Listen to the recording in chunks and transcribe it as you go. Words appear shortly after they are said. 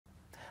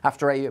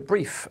After a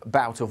brief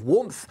bout of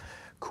warmth,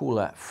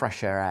 cooler,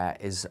 fresher air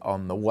is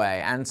on the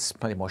way, and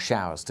plenty more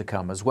showers to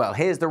come as well.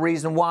 Here's the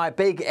reason why.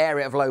 Big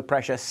area of low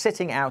pressure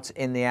sitting out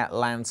in the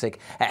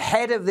Atlantic.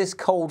 Ahead of this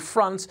cold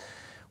front,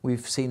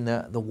 we've seen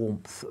the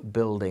warmth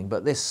building,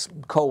 but this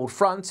cold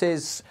front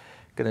is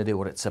going to do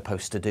what it's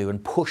supposed to do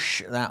and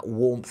push that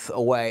warmth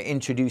away,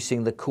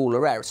 introducing the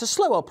cooler air. It's a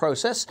slow old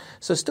process,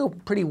 so still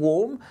pretty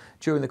warm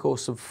during the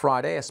course of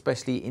Friday,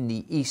 especially in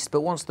the east.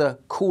 But once the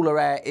cooler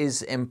air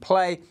is in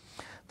play,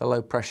 the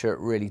low pressure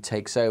really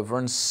takes over,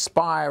 and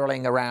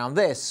spiralling around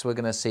this, we're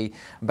going to see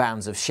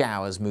bands of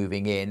showers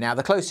moving in. Now,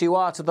 the closer you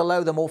are to the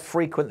low, the more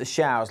frequent the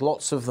showers.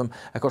 Lots of them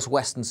across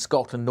western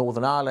Scotland,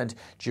 Northern Ireland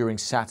during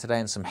Saturday,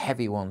 and some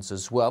heavy ones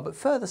as well. But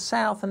further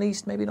south and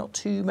east, maybe not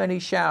too many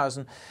showers,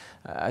 and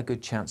a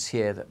good chance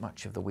here that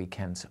much of the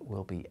weekend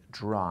will be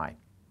dry.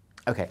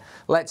 OK,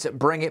 let's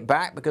bring it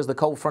back because the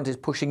cold front is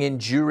pushing in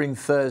during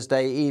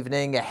Thursday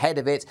evening. Ahead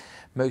of it,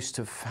 most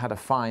have had a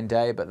fine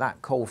day, but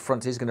that cold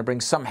front is going to bring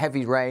some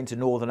heavy rain to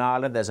Northern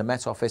Ireland. There's a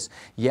Met Office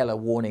yellow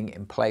warning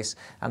in place,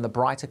 and the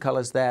brighter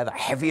colours there, the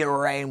heavier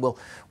rain will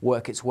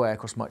work its way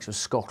across much of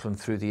Scotland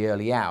through the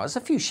early hours.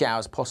 A few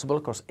showers possible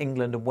across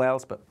England and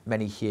Wales, but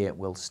many here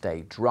will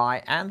stay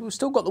dry, and we've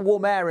still got the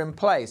warm air in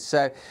place.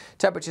 So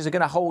temperatures are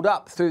going to hold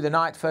up through the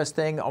night. First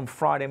thing on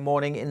Friday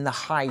morning in the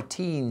high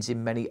teens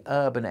in many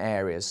urban areas.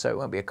 So it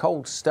won't be a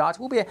cold start.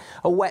 It will be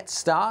a wet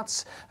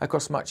start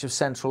across much of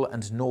central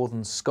and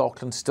northern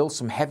Scotland. Still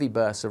some heavy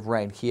bursts of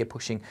rain here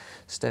pushing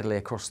steadily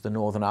across the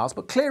Northern Isles,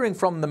 but clearing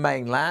from the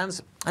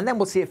mainlands. And then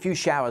we'll see a few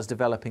showers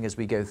developing as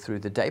we go through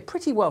the day.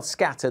 Pretty well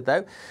scattered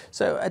though,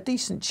 so a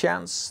decent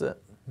chance that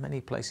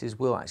many places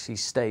will actually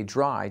stay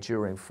dry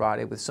during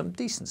Friday with some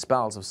decent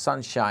spells of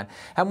sunshine.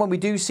 And when we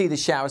do see the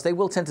showers, they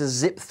will tend to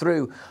zip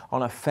through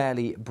on a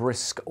fairly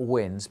brisk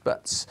wind,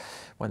 but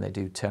when they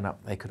do turn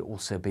up, they could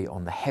also be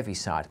on the heavy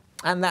side.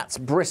 And that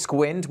brisk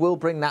wind will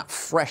bring that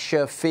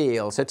fresher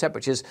feel. So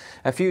temperatures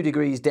a few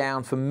degrees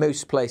down for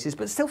most places,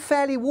 but still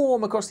fairly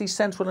warm across the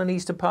central and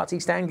eastern parts.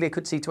 East Anglia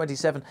could see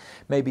 27,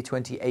 maybe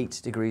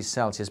 28 degrees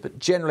Celsius. But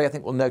generally, I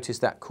think we'll notice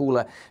that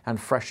cooler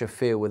and fresher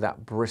feel with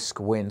that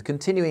brisk wind.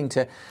 Continuing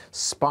to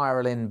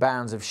spiral in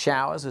bands of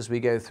showers as we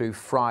go through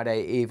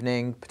Friday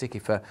evening,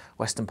 particularly for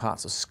western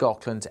parts of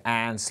Scotland.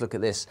 And look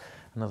at this.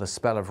 Another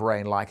spell of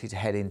rain likely to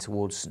head in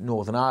towards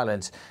Northern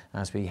Ireland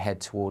as we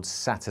head towards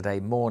Saturday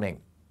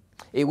morning.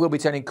 It will be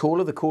turning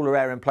cooler, the cooler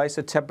air in place,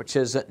 so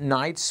temperatures at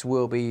night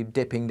will be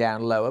dipping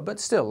down lower, but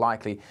still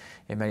likely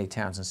in many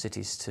towns and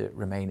cities to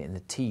remain in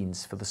the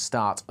teens for the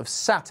start of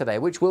Saturday,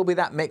 which will be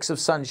that mix of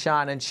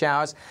sunshine and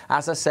showers.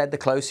 As I said, the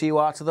closer you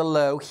are to the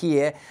low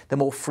here, the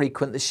more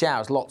frequent the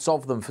showers. Lots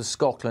of them for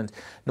Scotland,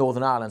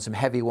 Northern Ireland, some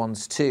heavy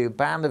ones too.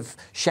 Band of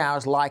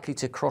showers likely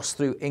to cross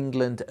through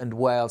England and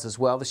Wales as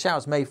well. The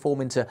showers may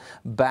form into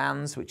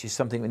bands, which is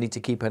something we need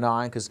to keep an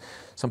eye on because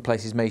some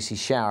places may see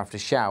shower after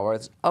shower,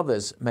 as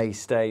others may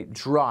stay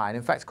dry. And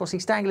in fact, across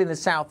East Anglia in the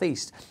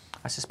southeast,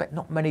 I suspect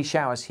not many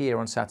showers here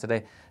on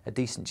Saturday. A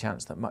decent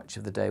chance that much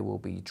of the day will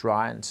be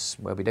dry, and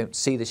where we don't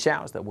see the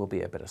showers, there will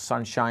be a bit of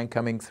sunshine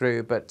coming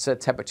through. But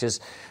temperatures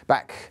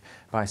back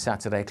by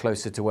Saturday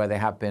closer to where they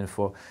have been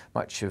for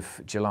much of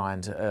July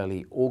and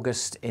early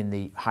August in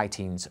the high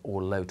teens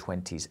or low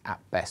 20s at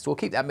best. We'll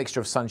keep that mixture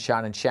of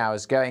sunshine and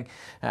showers going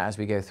as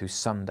we go through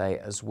Sunday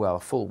as well.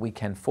 Full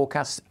weekend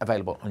forecast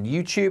available on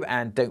YouTube,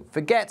 and don't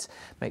forget,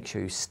 make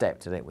sure you stay up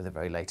to date with the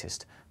very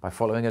latest by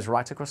following us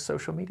right across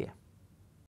social media.